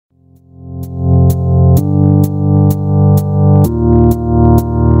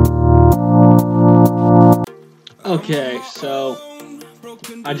Okay, so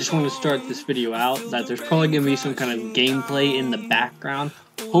I just want to start this video out that there's probably going to be some kind of gameplay in the background,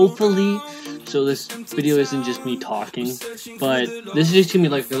 hopefully, so this video isn't just me talking, but this is just going to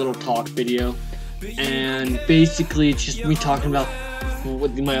be like a little talk video, and basically it's just me talking about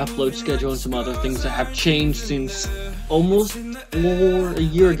my upload schedule and some other things that have changed since almost a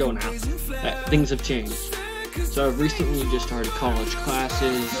year ago now. Things have changed. So I've recently just started college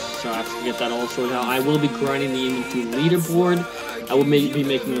classes, so I have to get that all sorted out. I will be grinding the Inventory leaderboard. I will be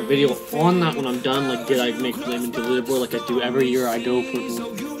making a video on that when I'm done. Like, did I make the Inventory leaderboard like I do every year? I go for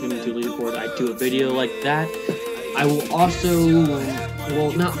the Inventory leaderboard. I do a video like that. I will also,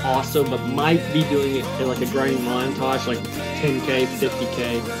 well, not also, but might be doing it in like a grinding montage, like 10k,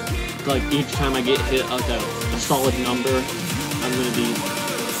 50k. Like each time I get hit like a solid number, I'm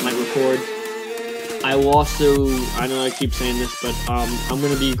gonna might record. I will also, I know I keep saying this, but I'm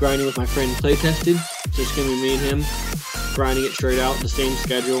going to be grinding with my friend Playtested, so it's going to be me and him, grinding it straight out, the same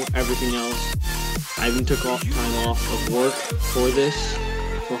schedule, everything else. I even took time off of work for this,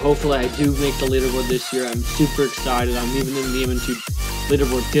 so hopefully I do make the leaderboard this year. I'm super excited. I'm even in the Inventory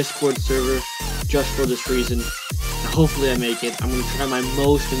leaderboard Discord server just for this reason. And hopefully I make it. I'm going to try my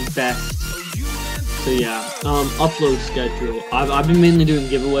most and best. So yeah, upload schedule. I've been mainly doing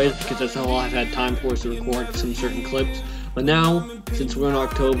giveaways because that's all I've had time for, is to record some certain clips. But now, since we're in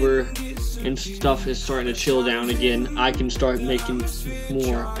October and stuff is starting to chill down again, I can start making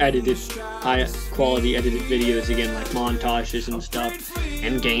more edited, high quality edited videos again, like montages and stuff,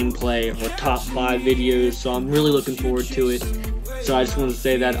 and gameplay or top 5 videos. So I'm really looking forward to it. So I just want to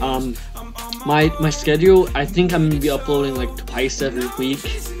say that my schedule, I think I'm gonna be uploading like twice every week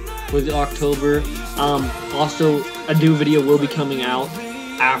for the October. Also, a new video will be coming out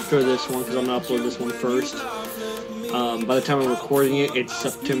after this one because I'm gonna upload this one first. By the time I'm recording it, it's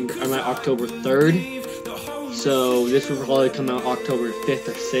October 3rd. So this will probably come out October 5th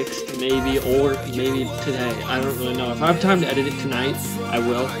or 6th, maybe, or maybe today. I don't really know. If I have time to edit it tonight, I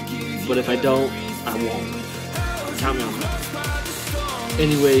will. But if I don't, I won't. Count me on that.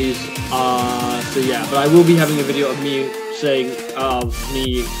 Anyways, so yeah, but I will be having a video of me saying,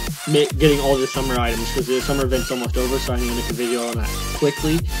 getting all the summer items, because the summer event's almost over, so I need to make a video on that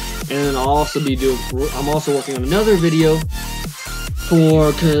quickly. And then I'll also be I'm also working on another video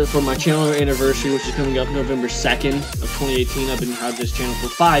for my channel anniversary, which is coming up November 2nd of 2018. I've been had this channel for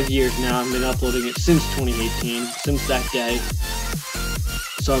 5 years now. I've been uploading it since 2018, since that day.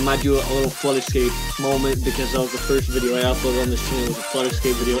 So I might do a little Flood Escape moment, because that was the first video I uploaded on this channel, was a Flood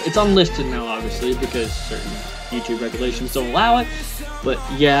Escape video. It's unlisted now, obviously, because certain YouTube regulations don't allow it. But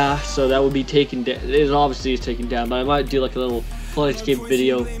yeah, so that would be taken down. It obviously is taken down, but I might do like a little Flood Escape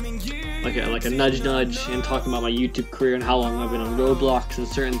video, like a nudge and talking about my YouTube career and how long I've been on Roblox and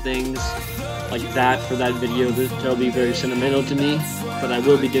certain things like that for that video. That'll be very sentimental to me, but I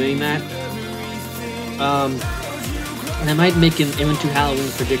will be doing that. And I might make an Inventory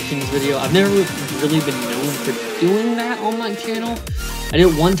Halloween predictions video. I've never really been known for doing that on my channel. I did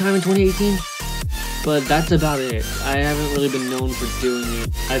it one time in 2018, but that's about it. I haven't really been known for doing it.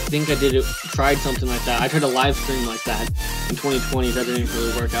 I think I tried something like that. I tried a live stream like that in 2020. That didn't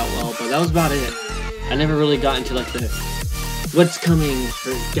really work out well, but that was about it. I never really got into like the what's coming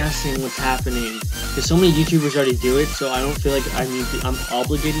or guessing what's happening, because so many YouTubers already do it, so I don't feel like I'm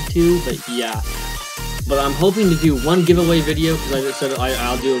obligated to. But yeah. But I'm hoping to do one giveaway video, because I just said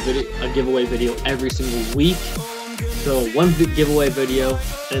I'll do a giveaway video every single week. So one giveaway video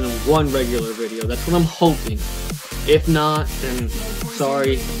and one regular video. That's what I'm hoping. If not, then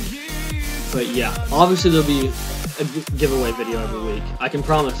sorry. But yeah, obviously there'll be a giveaway video every week. I can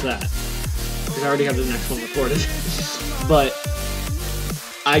promise that, because I already have the next one recorded. But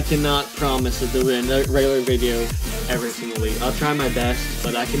I cannot promise that there'll be a regular video every single week. I'll try my best,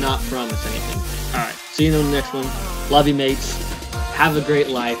 but I cannot promise anything. Alright, see you in the next one. Love you, mates. Have a great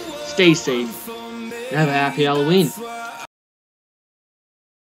life. Stay safe. And have a happy Halloween.